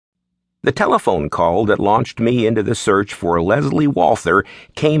The telephone call that launched me into the search for Leslie Walther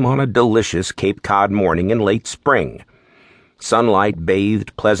came on a delicious Cape Cod morning in late spring. Sunlight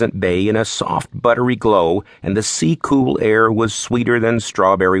bathed Pleasant Bay in a soft, buttery glow, and the sea-cool air was sweeter than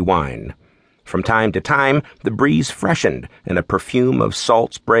strawberry wine. From time to time, the breeze freshened, and a perfume of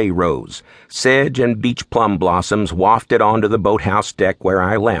salt spray rose. Sedge and beach plum blossoms wafted onto the boathouse deck where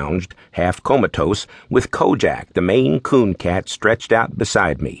I lounged, half comatose, with Kojak, the Maine coon cat, stretched out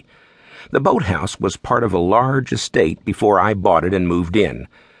beside me. The boathouse was part of a large estate before I bought it and moved in.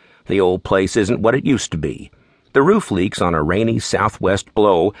 The old place isn't what it used to be. The roof leaks on a rainy southwest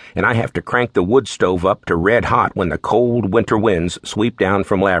blow, and I have to crank the wood stove up to red hot when the cold winter winds sweep down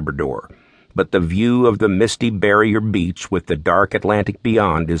from Labrador. But the view of the misty barrier beach with the dark Atlantic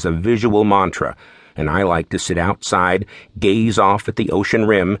beyond is a visual mantra, and I like to sit outside, gaze off at the ocean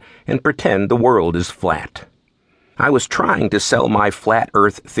rim, and pretend the world is flat. I was trying to sell my flat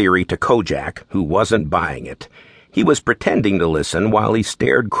earth theory to Kojak, who wasn't buying it. He was pretending to listen while he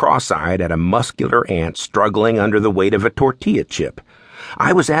stared cross-eyed at a muscular ant struggling under the weight of a tortilla chip.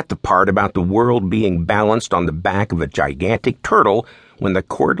 I was at the part about the world being balanced on the back of a gigantic turtle when the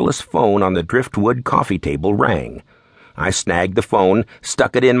cordless phone on the driftwood coffee table rang. I snagged the phone,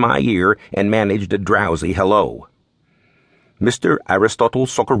 stuck it in my ear, and managed a drowsy hello. "Mr. Aristotle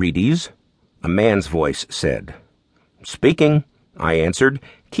Socarides?" a man's voice said. "Speaking," I answered,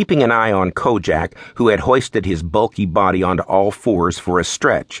 keeping an eye on Kojak, who had hoisted his bulky body onto all fours for a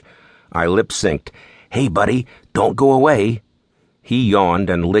stretch. I lip-synced, "Hey, buddy, don't go away." He yawned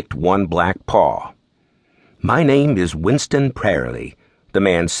and licked one black paw. "My name is Winston Prayerly," the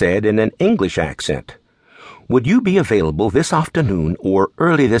man said in an English accent. "Would you be available this afternoon or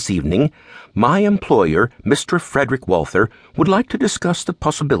early this evening? My employer, Mr. Frederick Walther, would like to discuss the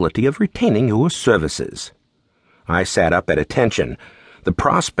possibility of retaining your services." I sat up at attention. The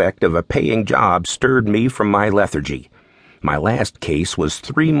prospect of a paying job stirred me from my lethargy. My last case was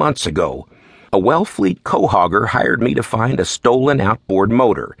 3 months ago. A Wellfleet cohogger hired me to find a stolen outboard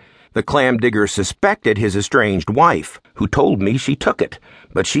motor. The clam digger suspected his estranged wife, who told me she took it,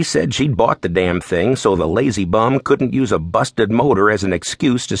 but she said she'd bought the damn thing so the lazy bum couldn't use a busted motor as an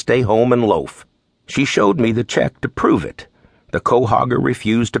excuse to stay home and loaf. She showed me the check to prove it. The cohogger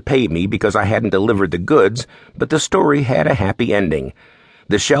refused to pay me because I hadn't delivered the goods, but the story had a happy ending.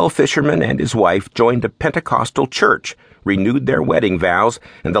 The shell fisherman and his wife joined a Pentecostal church, renewed their wedding vows,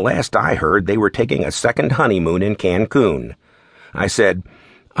 and the last I heard they were taking a second honeymoon in Cancun. I said,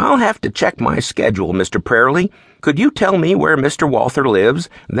 "I'll have to check my schedule, Mr. Prayerly. Could you tell me where Mr. Walther lives?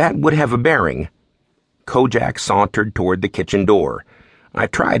 That would have a bearing." Kojak sauntered toward the kitchen door. I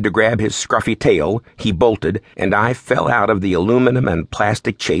tried to grab his scruffy tail, he bolted, and I fell out of the aluminum and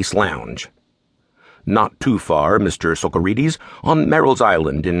plastic chase lounge. "Not too far, Mr. Socarides, on Merrill's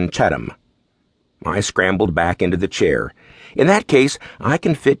Island in Chatham." I scrambled back into the chair. "In that case, I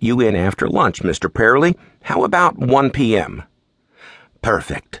can fit you in after lunch, Mr. Prayerly. How about 1 p.m.?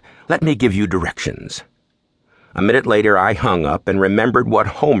 "Perfect. Let me give you directions." A minute later, I hung up and remembered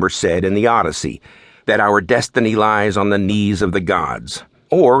what Homer said in the Odyssey, that our destiny lies on the knees of the gods.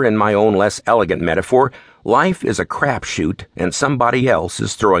 Or, in my own less elegant metaphor, life is a crapshoot and somebody else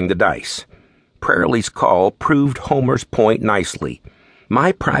is throwing the dice. Prayerly's call proved Homer's point nicely.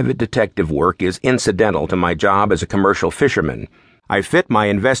 My private detective work is incidental to my job as a commercial fisherman. I fit my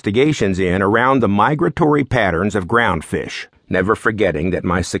investigations in around the migratory patterns of ground fish, never forgetting that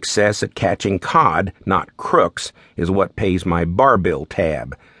my success at catching cod, not crooks, is what pays my bar bill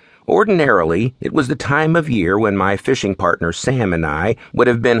tab. Ordinarily, it was the time of year when my fishing partner Sam and I would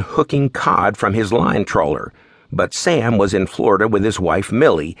have been hooking cod from his line trawler, but Sam was in Florida with his wife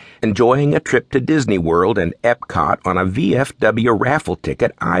Millie, enjoying a trip to Disney World and Epcot on a VFW raffle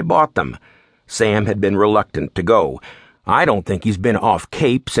ticket I bought them. Sam had been reluctant to go. I don't think he's been off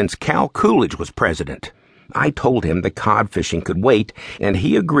Cape since Cal Coolidge was president. I told him the cod fishing could wait, and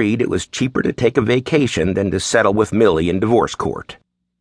he agreed it was cheaper to take a vacation than to settle with Millie in divorce court.